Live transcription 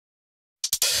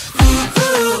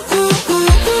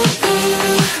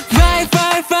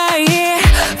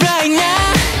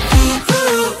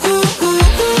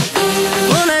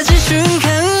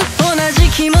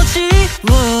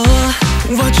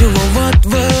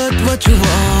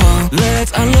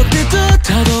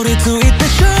たどり着いた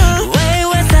ショー Way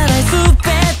Way さらい全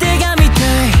てが見た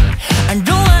い I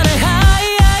don't wanna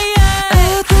hide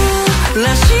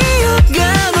らしいよが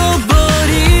上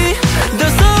り The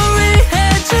story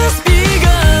had just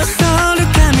begun それ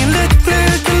かみ Look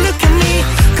at me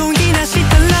こぎ出し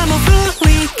たらもう振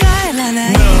り返らな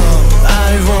い No I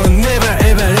will never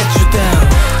ever let you down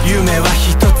夢は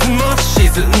一つも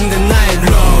沈んでない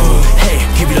Road Hey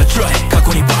give it a try 過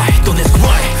去にバイ Don't ask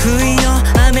why 不意の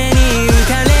雨に打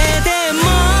たれても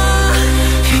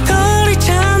一人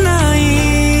じゃない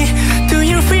Do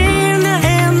you feel the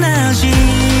energy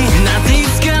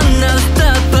Nothing's gonna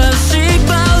stop us 縛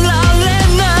られ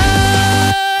な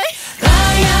い I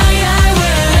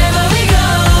wherever we go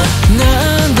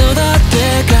何度だって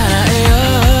叶えよ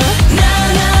う Na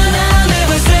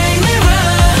never say never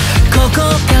ここ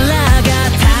からが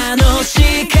楽し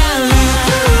いから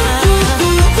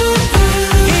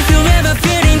If you ever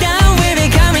feeling down we'll be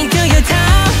coming to your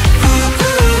town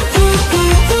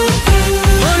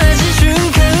同じ瞬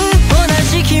間同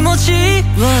じ気持ち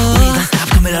We don't stop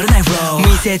止められない flow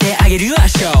見せてあげるよ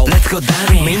足を Let's go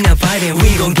diving みんな vibing We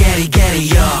gon' get it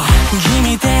yo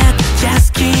君で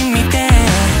Just 君で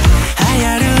流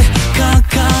行る心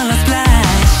スプラッ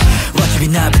シュ Watch me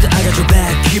now but I got your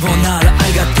back 希望なら I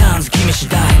got tons 君次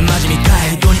第マジみた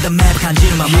いどにだマップ感じ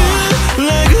るまま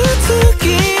ラグつき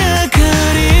明か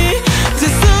り The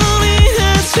story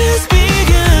has just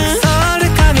begun それ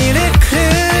かみれく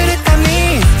れたみ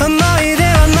思い出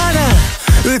はまだ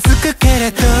うつくけ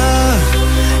れど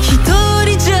一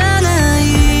人じゃない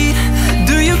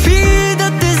Do you feel the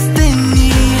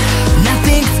destiny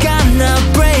Nothing's gonna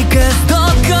break us どこ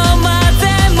まで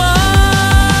も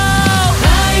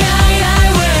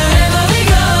I wherever we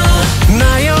go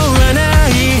迷わない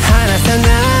離さな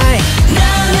い Na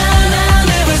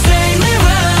never say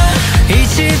never 一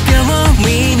秒も見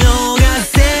逃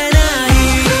せない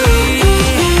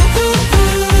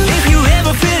If you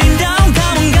ever feeling down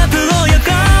Come on がプロよ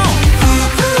Go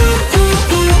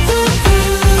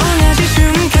同じ瞬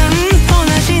間同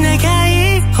じ願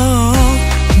いを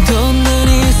どんなに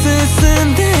進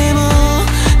んでも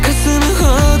霞むほ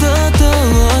ど遠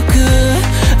く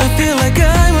I feel like I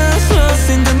was lost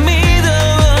in the middle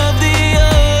of the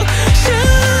ocean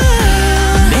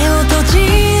目を閉じ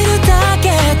るだけ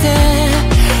で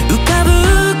浮かぶ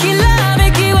きらめ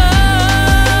きは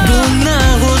どんな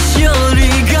星より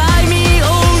Guide me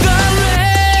all the way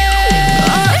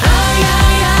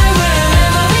I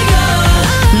wherever we go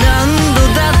何度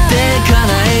だって叶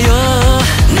えよう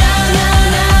Na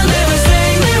never say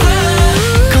never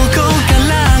ここか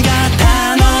らが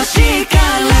楽しいから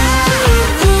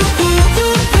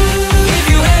If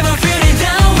you ever feeling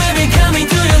down we'll be coming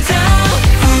to your town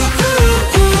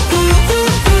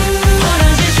同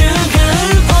じ瞬間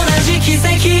同じ奇跡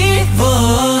を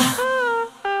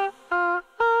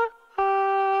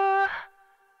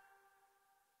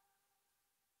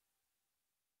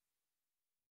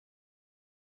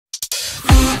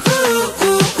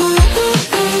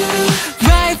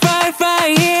Right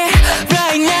here,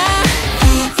 right now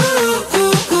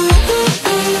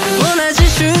同じ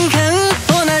瞬間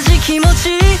同じ気持ち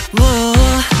を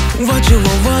What you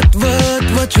want,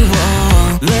 what you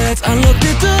want Let's unlock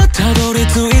the door たどり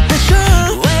着いたショ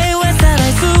ー Way Way さら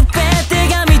い全て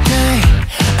が見たい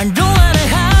I don't wanna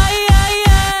hide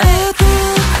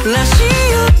らしい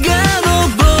よが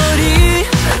上り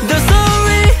The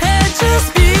story had just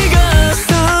begun そ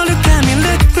れかみ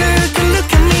Look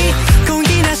at me こぎ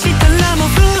出したらもう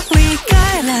振り返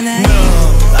らない No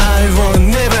I will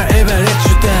never ever let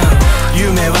you down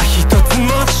夢は一つも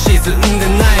沈んで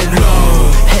ない Road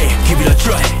Hey give it a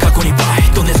try 過去にバイ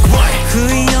Don't ask why 不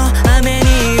意の雨に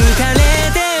打たれ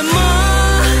ても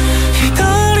一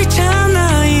人じゃ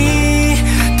ない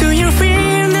Do you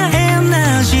feel the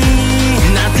energy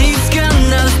Nothing's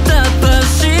gonna stop us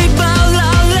縛ら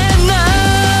れな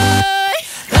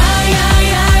い I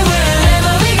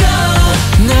wherever we go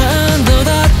何度だ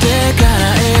って叶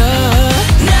えよ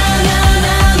う Na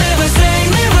never say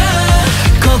never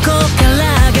ここから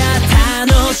が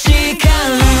楽しいから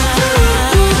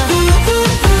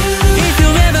If you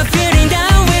ever feeling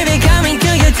down we'll be coming to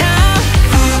your town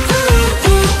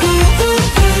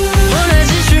同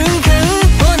じ瞬間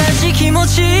同じ気持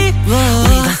ちを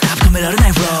We don't stop 止められな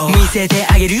い flow 見せて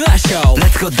あげるよ足を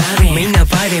Let's go diving みんな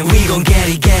vibing We gon' get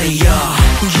it yo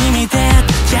君で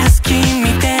Just 君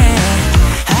で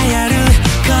流行る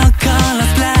心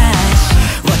スプラッシ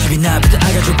ュ Watch me now but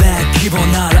I got your back 希望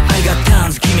なら I got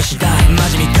tons 君次第マ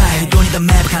ジみたいどにだ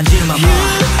マップ感じるまま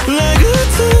ラグ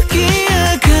つき明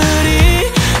かり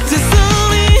The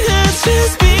story has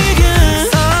just begun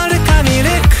それかみれ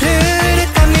くれ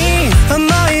たみ思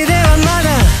い出はまだ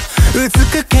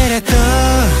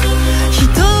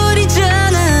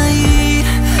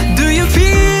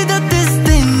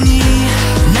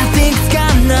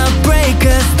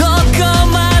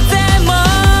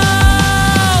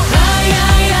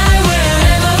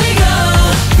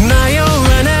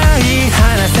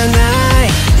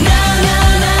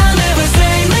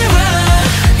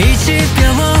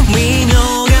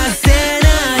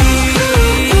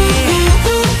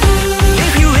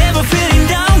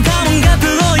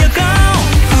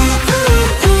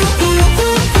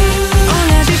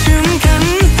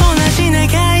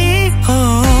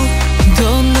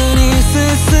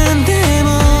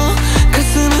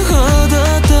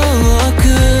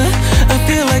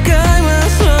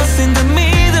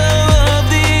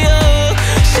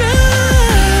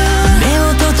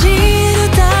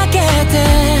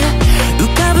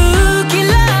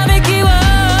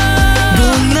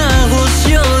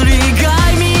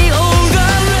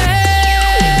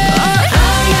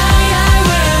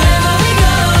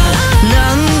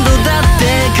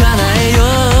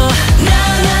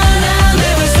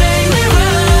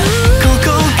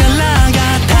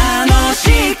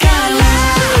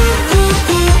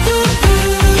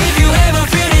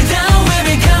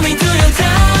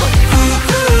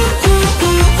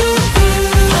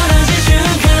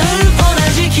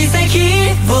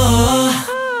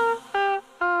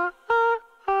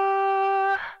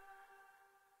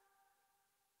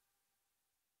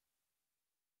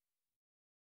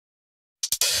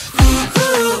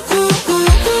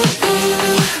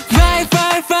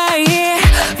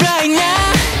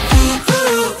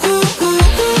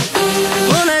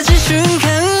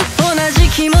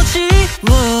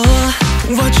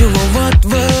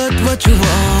What you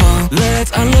want Let's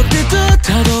unlock the door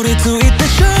たどり着いた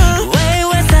show Way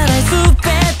way さらい全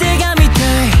てが見た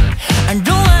い I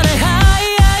don't wanna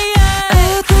hide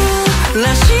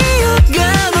新しい夜が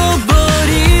昇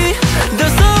り The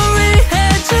story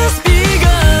had just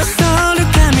begun それ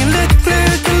かみ Look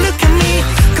at me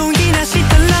こぎ出し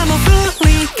たらもう振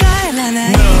り返らな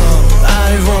い No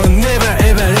I won't never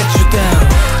ever let you down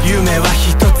夢は一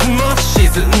つも沈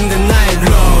んでない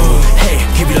Low Hey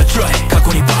give it a try 過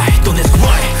去に倍 Don't let's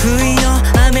fly 不意の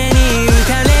雨に打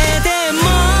たれても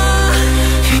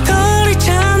一人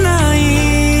じゃない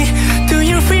Do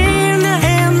you feel the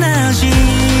energy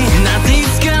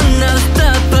Nothing's gonna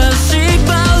stop us 縛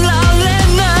られ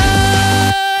な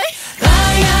い I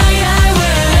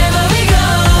wherever we go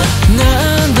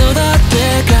何度だって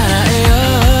叶えよ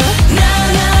う Na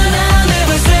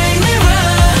never say never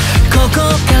ここ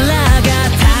からが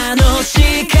楽し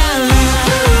いから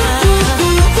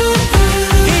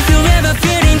If you ever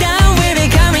feeling down we'll be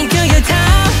coming to your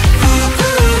town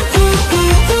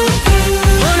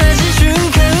同じ瞬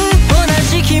間同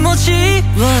じ気持ち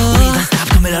We don't stop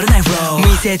止められない flow 見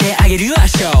せてあげるよ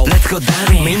足を Let's go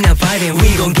diving みんな vibing we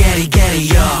gon' get it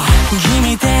yo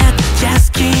君で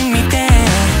just 君で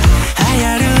流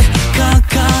行る心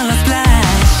スプラッ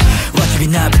シュ Watch me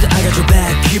now but I got your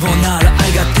back 希望なら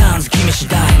I got tons 君次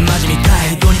第マジみた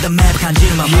いどうにだメープ感じ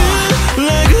るまま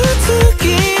ラグつき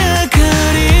明か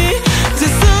り The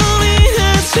story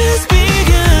has just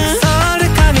begun それ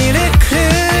かみれく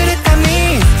れたみ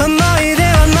思い出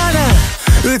はまだ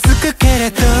うつくけれ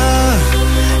ど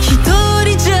一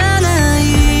人じゃない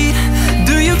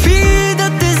Do you feel the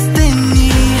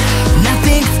destiny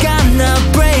Nothing's gonna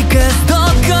break us どこ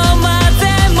まで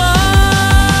も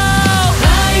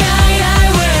I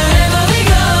wherever we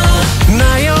go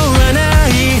迷わない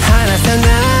離さな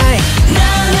い Na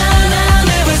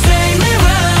never say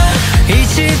never 一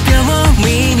秒も見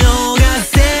逃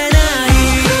せない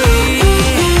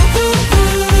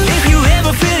If you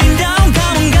ever feeling down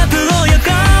come on がプロよ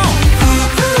Go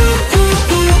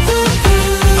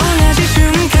同じ瞬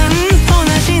間同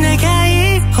じ願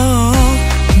い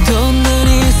どんなに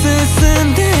進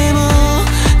んでも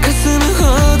霞むほ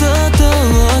ど遠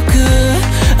く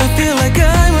I feel like I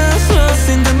was lost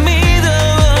in the middle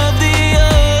of the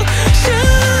ocean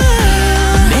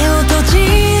目を閉じ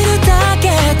るだけ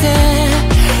で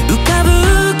浮かぶ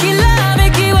きらめ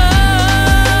きは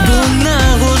どんな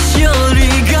星より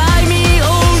Guide me on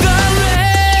the way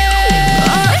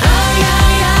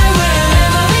I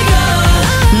wherever we go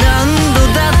何度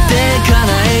だって叶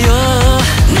えよう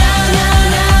Na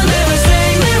never say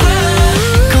never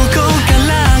ここか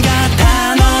らが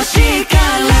楽しいか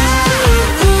ら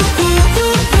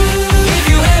If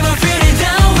you ever feeling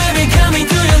down we'll be coming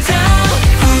to your town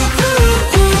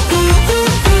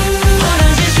同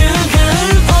じ瞬間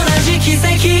同じ奇跡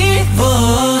を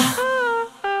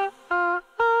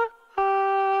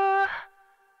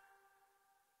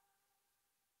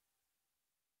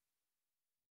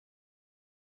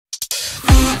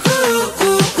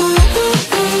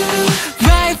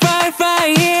Right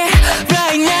here,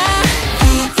 right now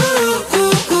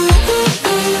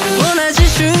同じ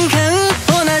瞬間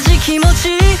同じ気持ち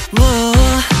を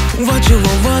What you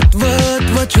want,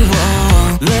 what you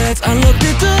want Let's unlock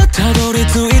the door たどり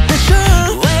着いた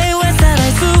show Way way さら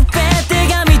い全て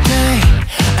が見たい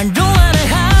I don't wanna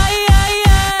hide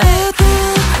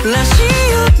らしい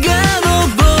夜が昇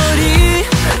り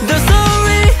The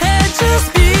story had just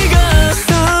begun そ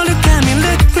れかみ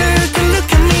Look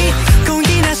at me こぎ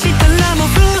出したらもう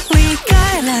振り返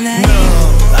らない No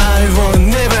I won't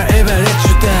never ever let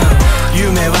you down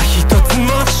夢は一つも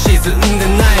沈んで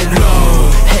ない Low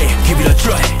Hey give it a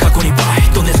try 過去に倍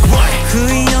Don't let's fly 不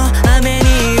意の雨に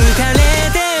打たれ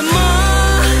ても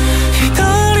一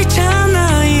人じゃな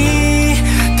い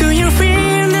Do you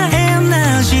feel the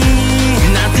energy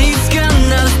Nothing's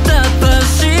gonna stop us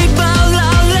縛ら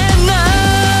れな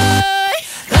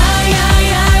い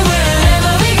I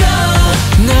wherever we go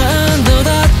何度だ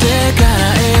って叶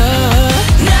えよ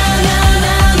う Na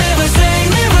never say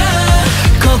never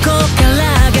ここから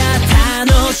が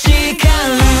楽しいから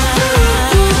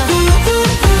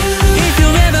If you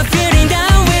ever feeling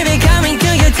down we'll be coming to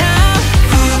your town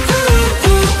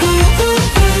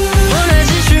同じ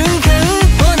瞬間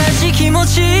同じ気持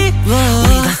ちを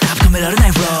We don't stop 止められな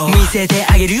い flow 見せて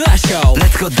あげるよ足を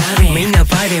Let's go diving みんな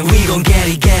vibing we gon' get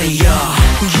it yo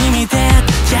君で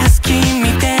just 君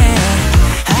で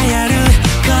流行る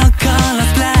心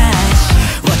スプラッシ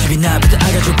ュ Watch me now but I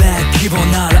got your back 希望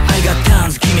なら I got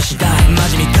tons 君次第マ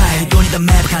ジみたいどうにだ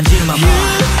メープ感じるまま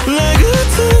ラグ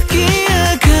つき明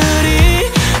かり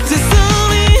The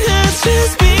story has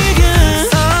just begun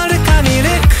それかみ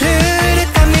れくれ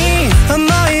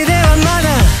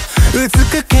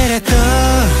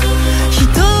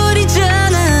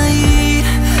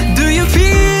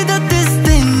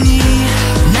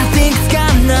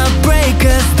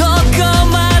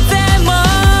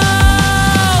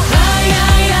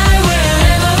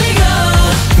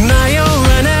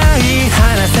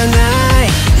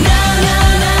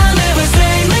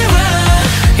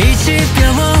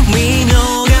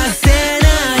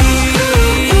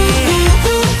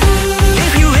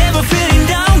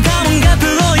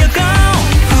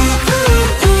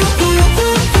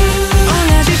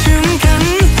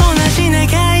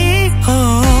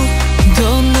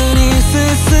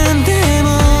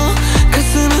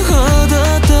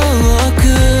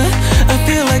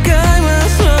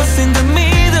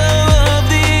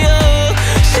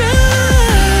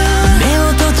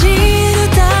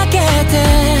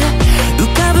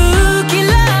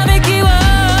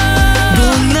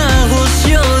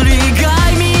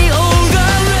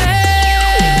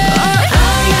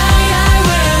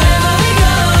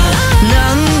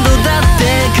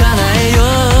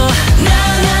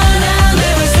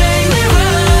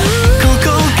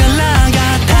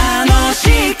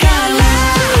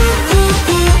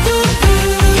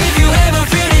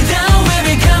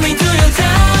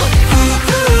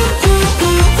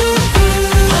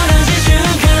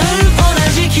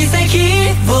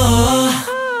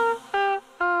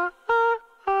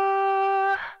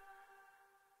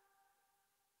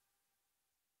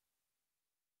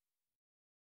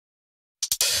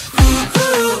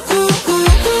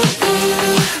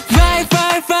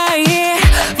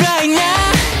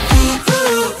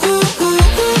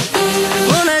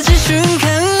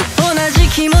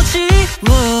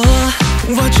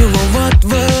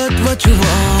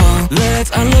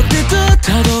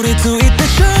どり着いた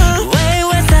ショー Way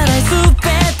way さらい全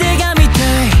てが見た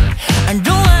い I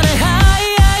don't wanna hide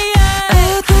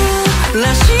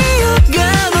らしいよが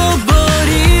上り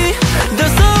The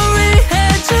story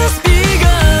had just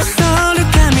begun それ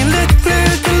かみ Look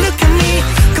at me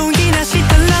こぎ出し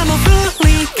たらもう振り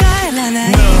返らな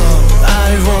い No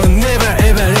I will never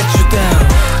ever let you down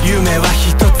夢は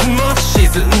一つも沈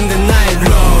んでない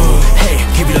Low Hey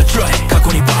give it a try 過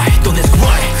去に倍 Don't that's why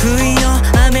不意の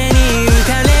雨に打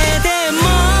たれても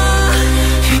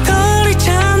一人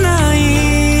じゃない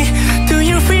Do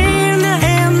you feel the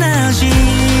energy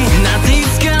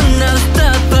Nothing's gonna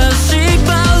stop us 縛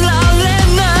られ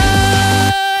な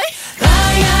い I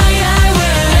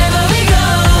wherever we go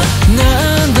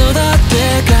何度だって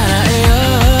叶えよ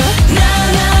う Na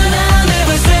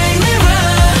never say never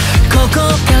ここ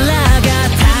からが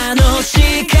楽し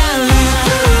いから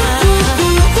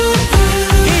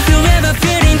If you ever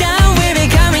feeling down we'll be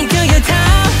coming to your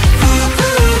town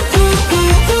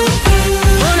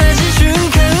同じ瞬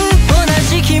間同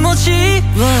じ気持ち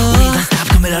We don't stop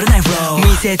止められない flow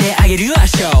見せてあげるよ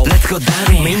足を Let's go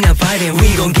diving みんな fighting we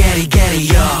gon' get it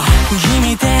yo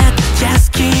君で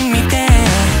just 君で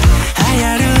流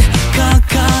行る心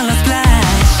スプラッ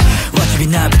シュ Watch me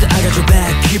now but I got your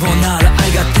back 希望なら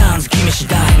I got tons 君次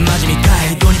第マジみた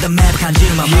いどうにだメープ感じ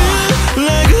るまま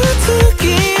ラグ月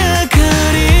明か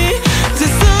り The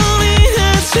story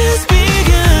has just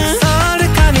begun それ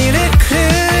かみるく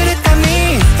れたみ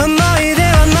思い出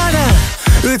はまだ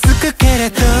うつくけれ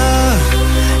ど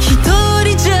一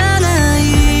人じゃない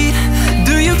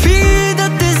Do you feel the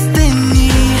destiny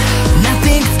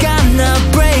Nothing's gonna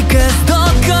break us ど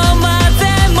こまで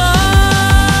も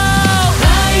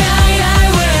I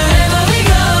wherever we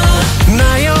go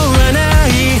迷わない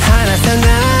離さな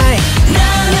い Na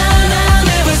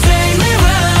never say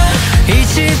never 一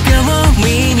秒も見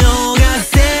逃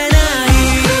せない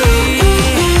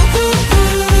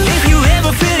If you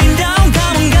ever feeling down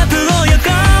come on がプロよ Go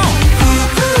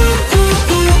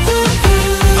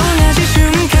同じ瞬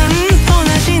間同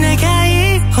じ願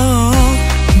い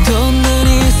どんなに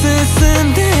進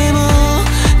んでも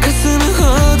霞むほ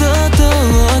ど遠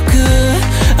く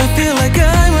I feel like I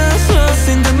was lost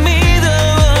in the middle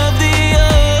of the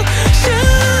ocean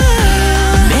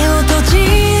目を閉じ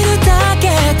るだけ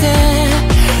で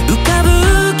浮かぶ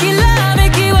きらめ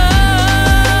きは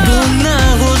どんな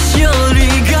星より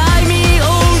Guide me on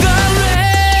the way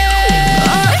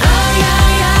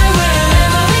I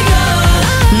wherever we go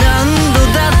何度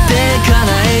だって叶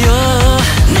えよう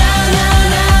Na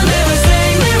never say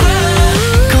never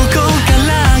ここか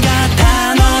らが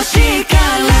楽しいから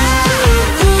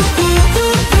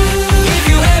If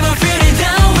you ever feeling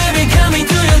down we'll be coming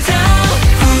to your town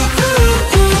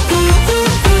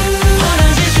同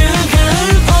じ瞬間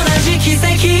同じ奇跡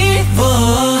を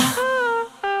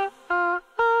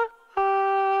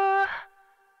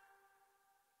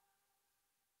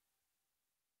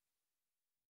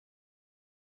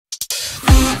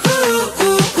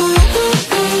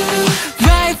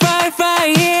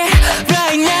Right here,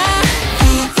 right now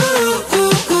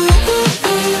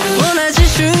同じ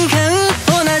瞬間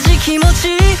同じ気持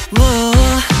ちを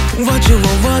What you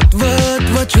want,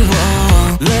 what you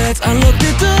want Let's unlock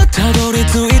the door たどり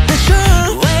着いたショ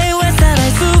ー Way way さら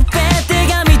い全て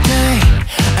が見たい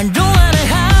I don't wanna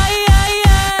hide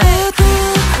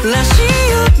らしい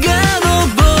よが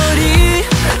上り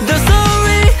The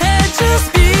story had just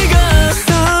begun そ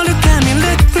れかみ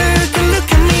Look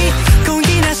at me こぎ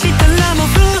出したらもう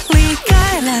振り返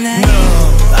らない No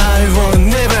I will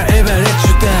never ever let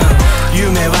you down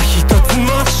夢は一つも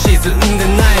沈んで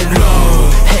ない Low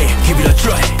Hey give it a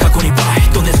try 過去に倍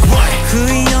Don't that's why 不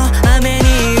意の雨に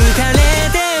打たれ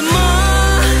ても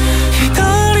一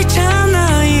人じゃな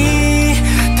い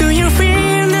Do you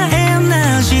feel the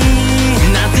energy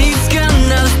Nothing's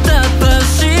gonna stop us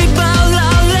縛ら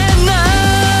れな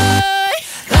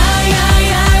い I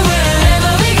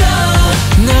wherever we go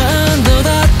何度だ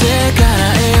って叶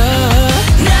えよ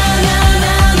う Na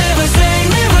never say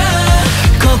never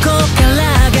ここから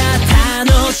が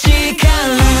楽しいから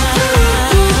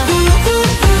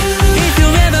If you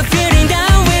ever feeling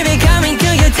down we'll be coming to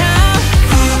your town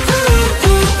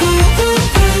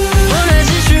同じ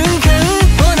瞬間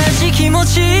同じ気持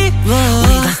ちを We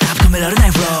don't stop 止められない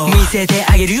flow 見せて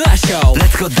あげるよ足を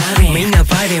Let's go diving みんな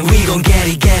fighting we gon' get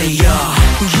it yo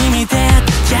君で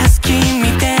just 君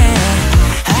で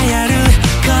流行る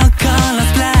心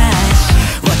スプラッシ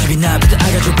ュ Watch me now but I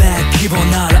got your back 希望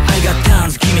なら I got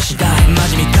tons 君次第マ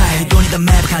ジみたいどうにだ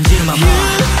メープ感じるまま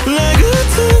ラグ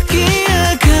月明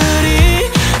かり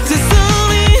The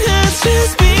story has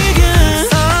just begun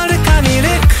それかみる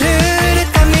くれ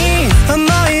たみ思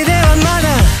い出はまだ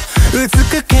うつ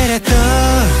くけれど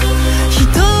一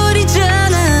人じゃ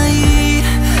ない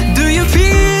Do you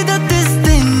feel the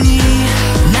destiny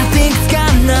Nothing's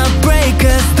gonna break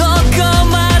us どこ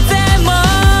までも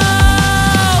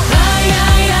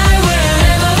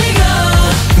Wherever we go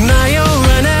迷わ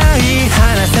ない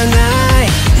離さない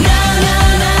Nah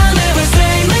never say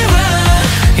never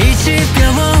一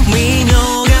秒も見逃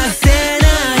せな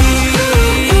い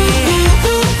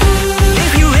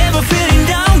If you ever feeling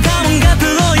down come on がプロ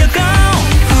よ Go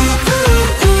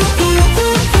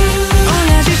同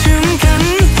じ瞬間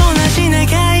同じ願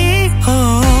い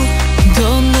ど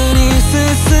んなに進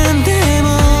んでも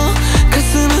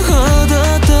霞むほど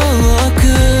遠く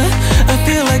I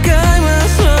feel like I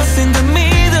was lost in the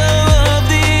middle of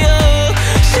the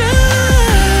ocean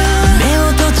目を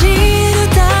閉じる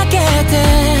だけで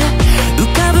浮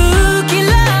かぶき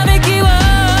らめきは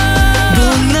ど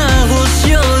んな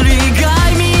星より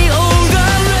Guide me on the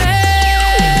way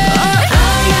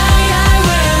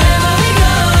Wherever we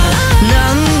go 何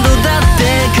度だって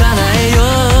叶えよう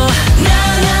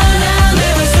Nah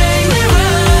never say never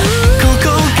ここ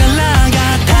からが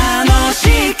楽し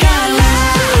いから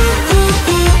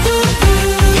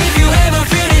If you ever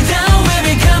feeling down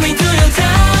baby coming to your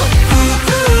town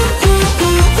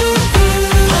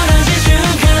同じ瞬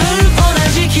間同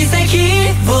じ奇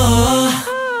跡を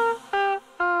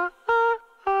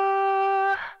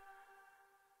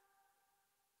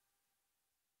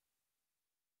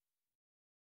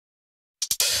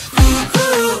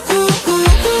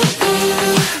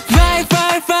Right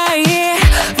here,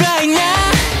 right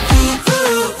now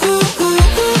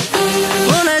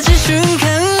同じ瞬間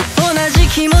同じ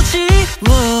気持ちを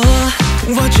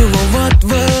What you want,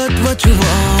 what you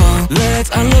want Let's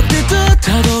unlock the door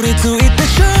たどり着いた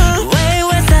show Way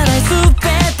way さらい全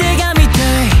てが見た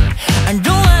い I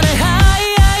don't wanna hide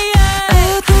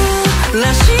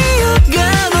新しい夜が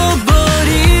昇り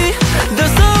The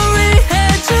story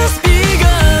had just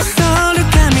begun So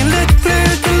look at me, look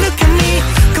at me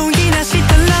恋なし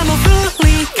たらもう振り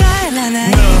返らな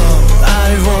い No, I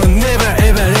won't never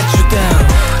ever let you down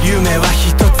夢は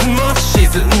一つも沈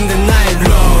んでない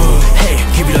Low Hey,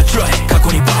 give it a try 過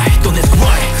去に倍 Don't ask why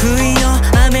不意の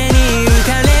雨に打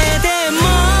たれても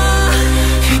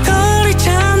一人じ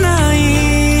ゃない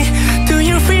Do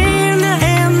you feel the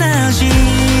energy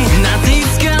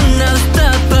Nothing's gonna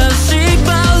stop us 縛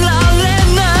られ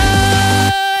な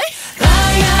い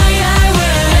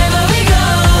Wherever we go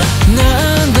何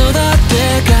度だって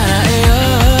叶えよ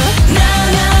う Nah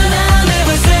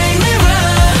never say never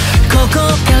ここ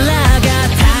からが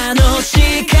楽し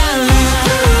いから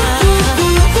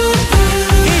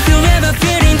If you ever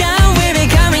feeling down we'll be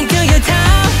coming to your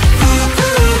town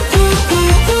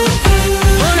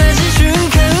同じ瞬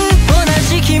間同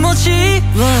じ気持ち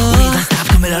を We don't stop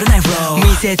止められない flow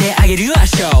見せてあげるよ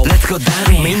show Let's go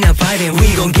diving みんな vibing we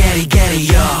gon' get it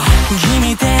yo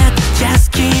君で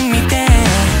just 君で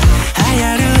流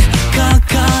行る心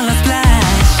スプラッ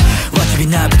シュ Watch me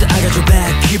now but I got your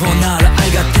back 希望なら I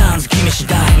got tons 君次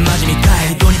第マジみた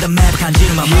いどうにだメープ感じ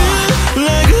るまま揺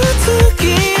らぐ月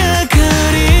明か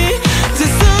り The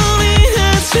story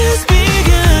has just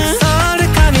begun それ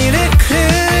か見るく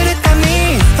れたみ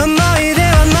思い出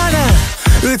はまだ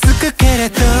うつくけれ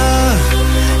ど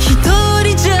一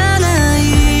人じゃない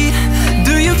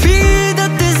Do you feel the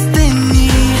destiny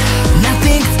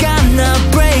Nothing's gonna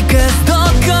break us どこ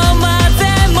まで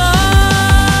も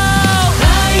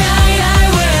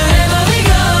Wherever we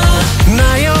go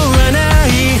迷わない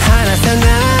離さな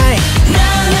い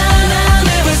Nah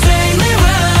never say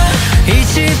never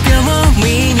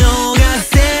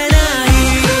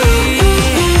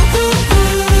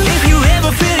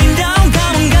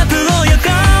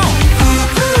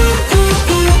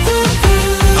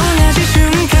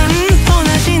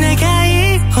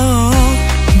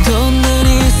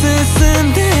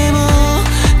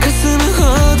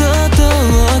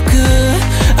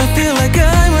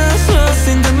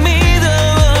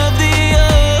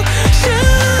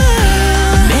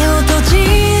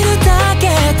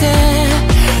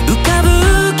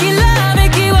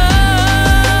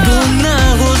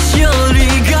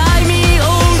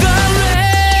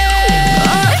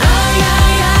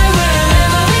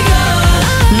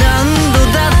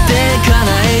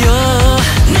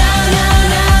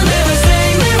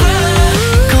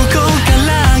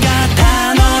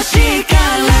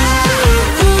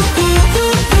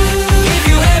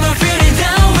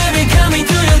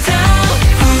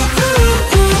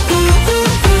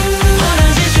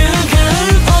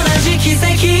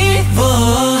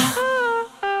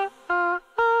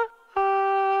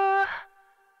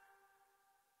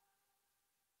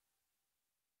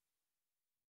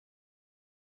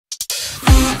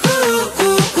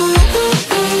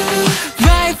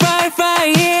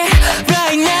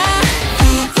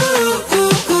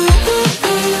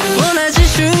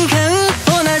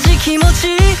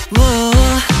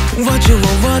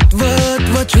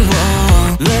中を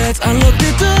Let's unlock the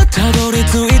door たどり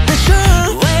着いたショー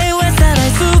Way way さら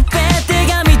い全て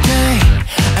が見たい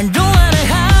I don't wanna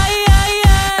hide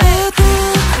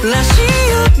新しい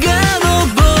夜が昇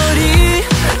り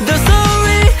The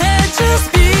story had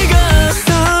just begun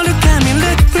Soul coming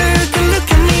look at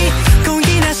me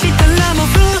恋なしたらもう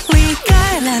振り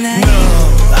返らない No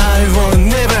I will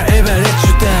never ever let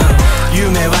you down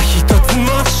夢は一つも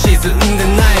沈んで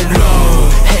ない Low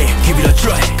Hey give it a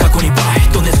try 過去に倍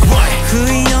Don't ask why 不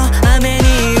意の雨に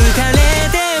打たれ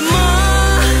ても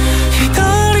一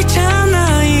人じゃな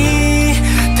い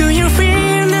Do you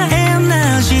feel the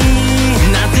energy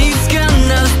Nothing's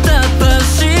gonna stop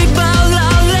us 縛ら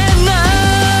れな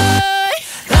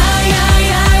い I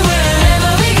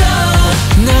wherever we go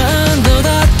何度だ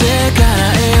って叶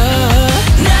えよ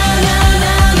う Na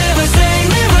never say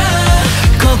never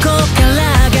ここから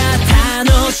が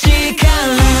楽しいから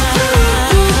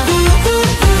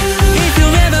If you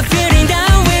ever feeling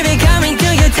down we'll be coming to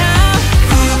your town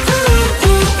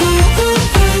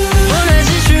同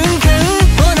じ瞬間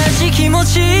同じ気持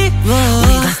ちを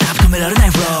We don't stop 止められない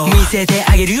Flow 見せて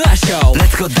あげるよ Show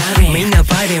Let's go diving みんな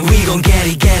fighting we gon' get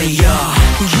it yo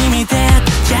君で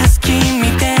just 君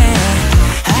で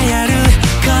流行る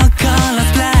心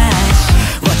スプラッシ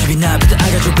ュ Watch me now but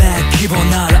I got your back 希望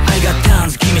なら I got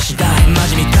tons 君次第マ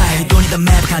ジみたいどにだ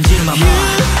め感じるまま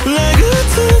You like